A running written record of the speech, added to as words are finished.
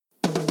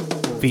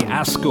the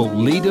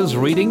ASCL Leaders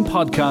Reading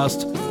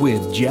Podcast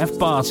with Jeff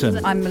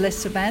Barton. I'm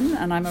Melissa Benn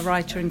and I'm a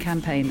writer and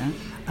campaigner.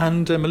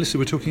 And Melissa,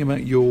 we're talking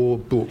about your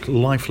book,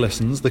 Life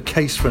Lessons, The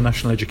Case for a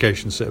National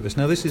Education Service.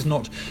 Now, this is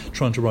not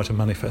trying to write a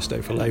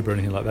manifesto for Labour or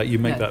anything like that. You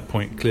make that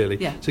point clearly.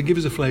 Yeah. So give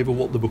us a flavour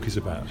what the book is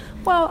about.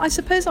 Well, I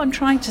suppose I'm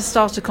trying to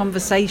start a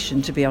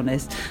conversation, to be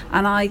honest.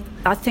 And I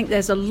think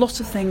there's a lot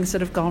of things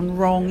that have gone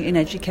wrong in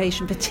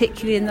education,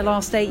 particularly in the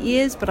last 8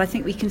 years. But I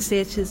think we can see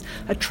it as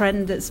a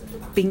trend that's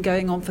been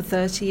going on for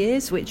 30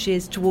 years, which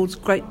is towards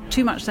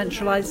too much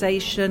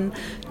centralisation,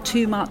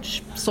 too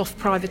much soft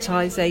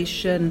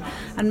privatisation,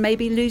 and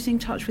maybe losing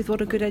touch with what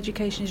a good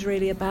education is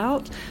really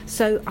about.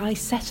 So I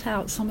set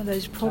out some of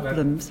those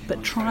problems,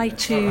 but try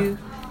to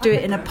do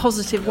it in a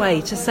positive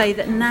way, to say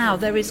that now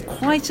there is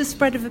quite a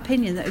spread of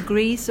opinion that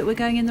agrees that we're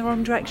going in the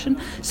wrong direction,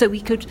 so we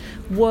could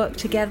work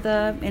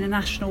together in a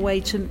national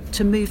way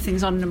to move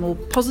things on in a more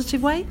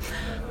positive way.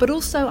 But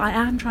also I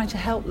am trying to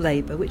help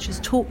Labour, which has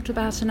talked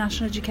about a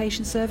national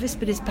education service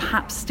but is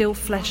perhaps still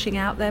fleshing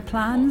out their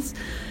plans.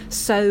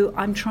 So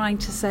I'm trying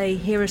to say,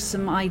 here are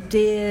some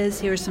ideas,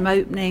 here are some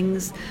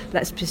openings,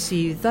 let's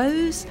pursue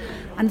those.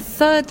 And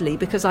thirdly,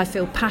 because I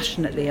feel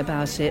passionately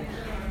about it,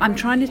 I'm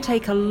trying to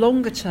take a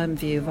longer term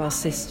view of our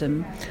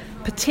system,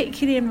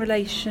 particularly in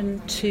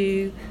relation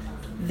to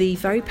the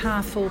very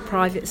powerful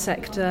private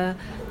sector,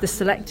 the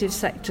selective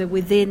sector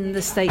within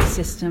the state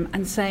system,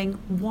 and saying,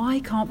 why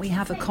can't we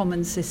have a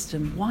common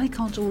system? Why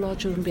can't all our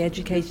children be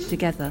educated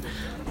together?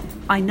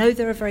 I know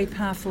there are very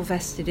powerful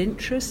vested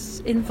interests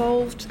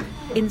involved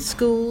in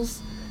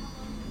schools,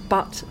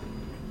 but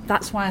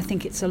that's why I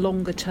think it's a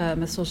longer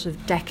term, a sort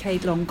of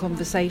decade-long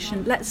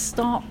conversation. Let's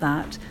start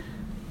that,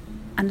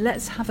 and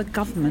let's have a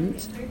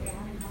government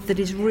that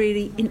is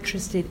really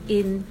interested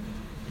in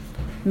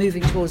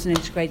moving towards an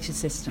integrated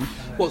system.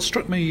 What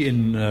struck me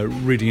in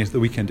reading it at the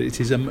weekend,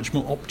 it is a much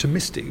more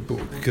optimistic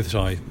book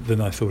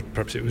than I thought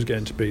perhaps it was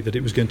going to be, that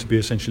it was going to be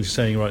essentially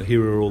saying, right,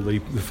 here are all the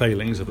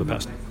failings of the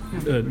past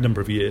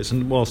number of years,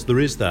 and whilst there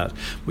is that,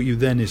 what you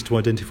then is to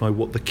identify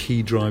what the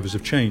key drivers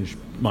of change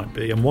might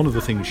be. And one of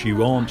the things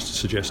you aren't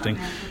suggesting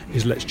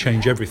is let's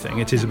change everything.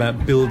 It is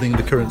about building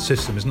the current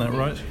system, isn't that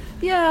right?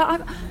 Yeah,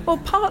 well,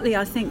 partly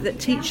I think that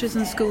teachers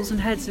and schools and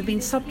heads have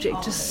been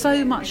subject to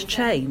so much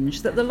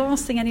change that the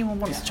last thing anyone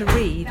wants to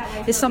read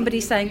is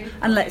somebody saying,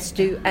 and let's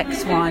do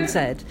X, Y and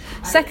Z.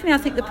 Secondly, I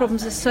think the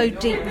problems are so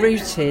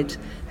deep-rooted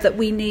that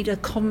we need a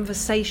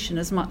conversation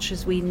as much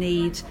as we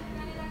need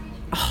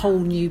a whole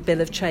new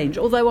bill of change.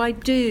 Although I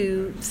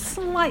do,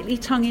 slightly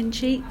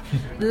tongue-in-cheek,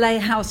 lay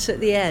out at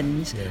the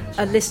end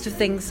a list of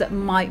things that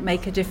might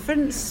make a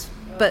difference,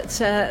 but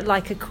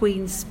like a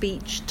Queen's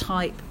Speech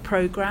type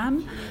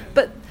programme.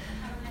 But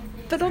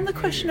on the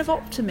question of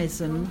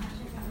optimism,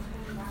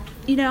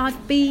 you know,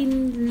 I've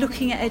been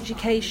looking at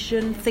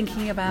education,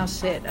 thinking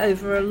about it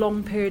over a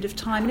long period of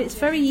time, and it's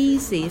very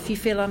easy, if you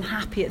feel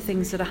unhappy at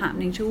things that are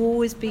happening, to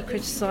always be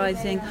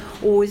criticising,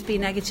 always be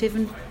negative,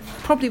 and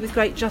probably with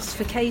great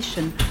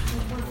justification.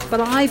 But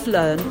I've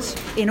learnt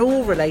in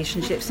all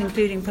relationships,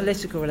 including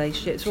political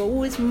relationships, we're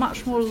always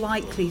much more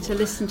likely to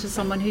listen to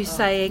someone who's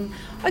saying,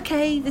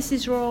 OK, this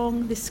is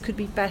wrong, this could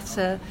be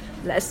better,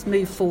 let's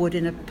move forward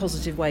in a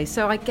positive way.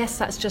 So I guess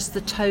that's just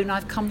the tone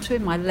I've come to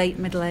in my late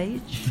middle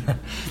age.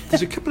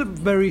 There's a couple of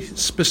very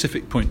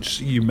specific points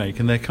you make,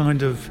 and they're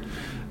kind of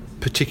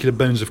particular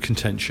bones of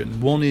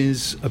contention. One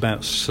is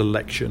about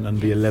selection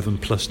and the 11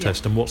 plus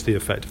test and what's the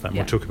effect of that.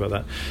 We'll talk about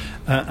that.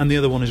 And the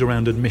other one is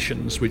around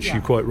admissions, which you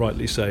quite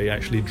rightly say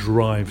actually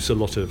drives a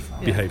lot of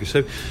behaviour.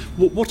 So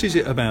what is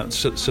it about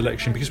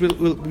selection? Because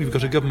we've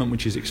got a government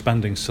which is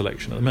expanding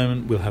selection at the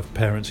moment. We'll have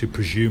parents who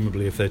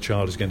presumably, if their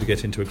child is going to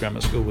get into a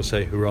grammar school, will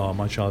say, hurrah,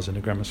 my child's in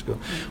a grammar school.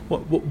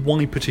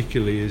 Why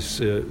particularly is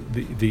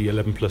the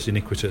 11 plus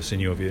iniquitous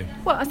in your view?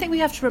 Well, I think we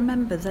have to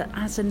remember that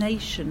as a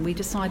nation we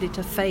decided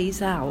to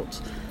phase out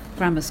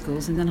grammar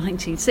schools in the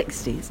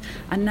 1960s,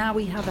 and now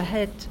we have a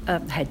head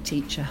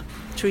teacher.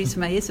 Theresa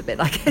May is a bit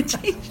like head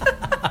teacher.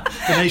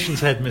 The nation's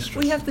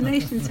headmistress. We have the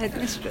nation's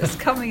headmistress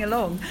coming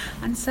along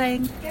and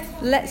saying,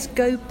 let's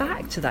go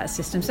back to that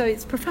system. So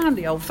it's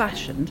profoundly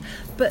old-fashioned,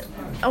 but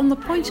on the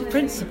point of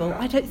principle,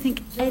 I don't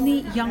think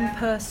any young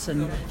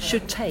person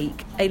should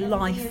take a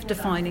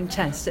life-defining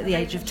test at the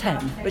age of 10,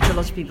 which a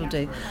lot of people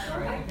do.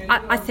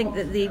 I think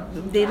that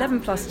the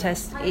 11 plus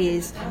test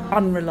is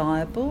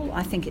unreliable.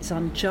 I think it's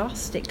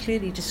unjust. It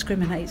clearly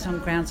discriminates on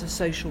grounds of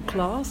social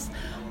class.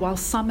 While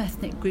some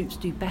ethnic groups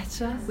do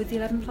better with the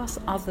 11 plus,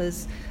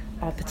 others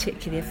are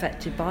particularly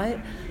affected by it.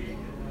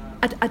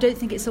 I don't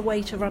think it's a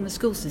way to run a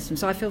school system,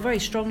 so I feel very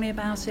strongly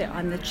about it.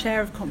 I'm the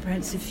chair of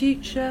Comprehensive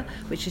Future,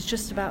 which is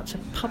just about to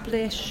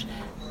publish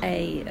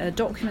a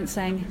document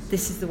saying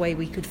this is the way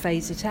we could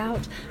phase it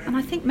out. And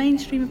I think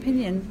mainstream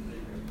opinion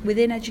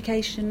within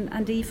education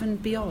and even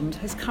beyond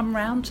has come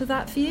round to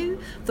that view,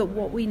 that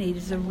what we need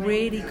is a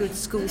really good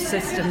school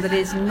system that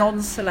is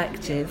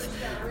non-selective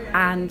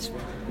and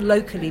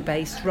locally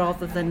based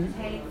rather than,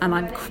 and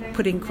I'm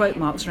putting quote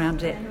marks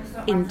around it,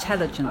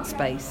 intelligence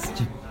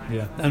based.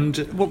 Yeah, and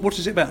what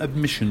is it about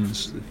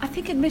admissions? I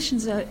think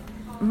admissions are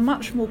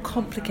much more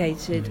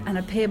complicated and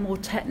appear more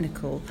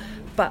technical.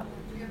 But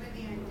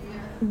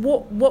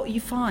what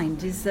you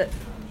find is that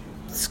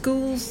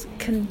schools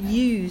can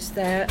use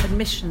their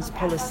admissions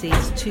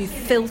policies to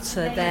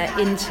filter their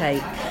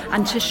intake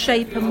and to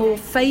shape a more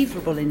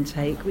favourable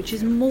intake, which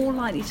is more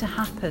likely to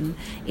happen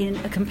in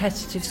a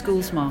competitive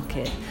schools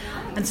market.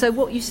 And so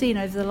what you've seen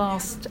over the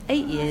last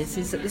 8 years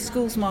is that the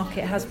schools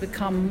market has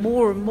become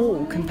more and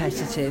more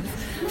competitive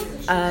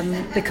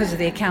because of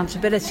the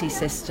accountability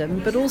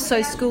system, but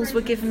also schools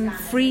were given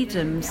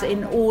freedoms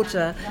in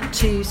order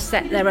to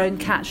set their own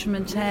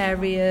catchment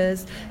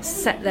areas,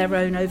 set their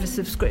own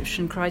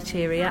oversubscription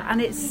criteria,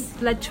 and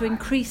it's led to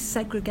increased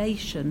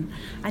segregation.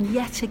 And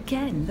yet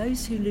again,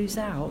 those who lose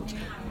out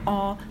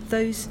are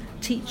those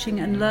teaching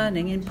and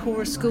learning in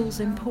poorer schools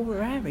in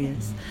poorer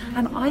areas.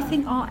 And I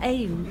think our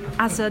aim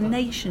as a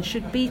nation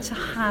should be to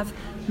have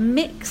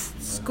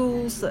mixed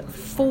schools that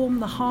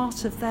form the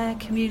heart of their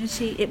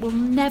community. It will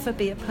never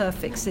be a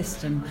perfect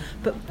system,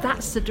 but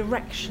that's the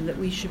direction that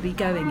we should be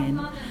going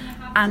in.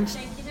 And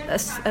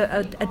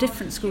a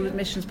different school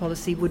admissions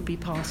policy would be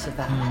part of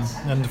that.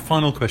 And the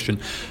final question: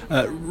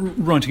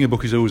 writing a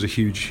book is always a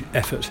huge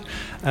effort.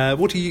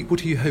 What are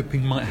you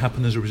hoping might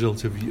happen as a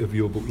result of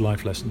your book,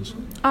 Life Lessons?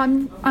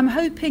 I'm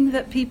hoping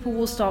that people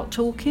will start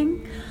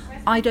talking.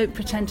 I don't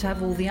pretend to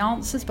have all the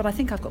answers, but I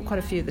think I've got quite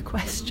a few of the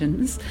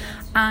questions.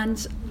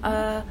 And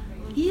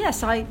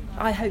yes, I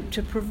hope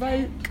to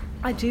provoke.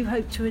 I do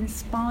hope to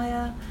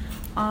inspire.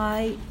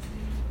 I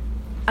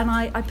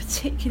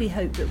particularly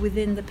hope that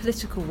within the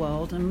political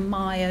world and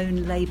my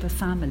own Labour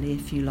family,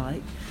 if you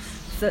like,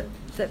 that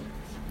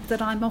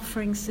I'm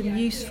offering some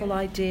useful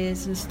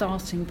ideas and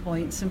starting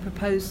points and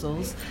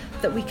proposals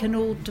that we can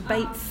all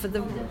debate for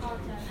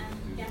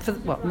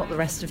not the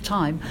rest of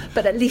time,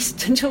 but at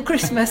least until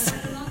Christmas.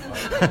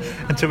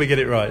 Until we get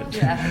it right.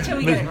 Yeah, until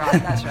we get it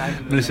right, that's right.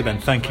 Melissa Benn,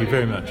 thank you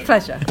very much.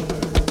 Pleasure.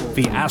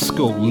 The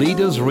ASCL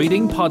Leaders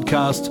Reading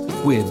Podcast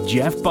with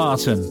Jeff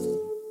Barton.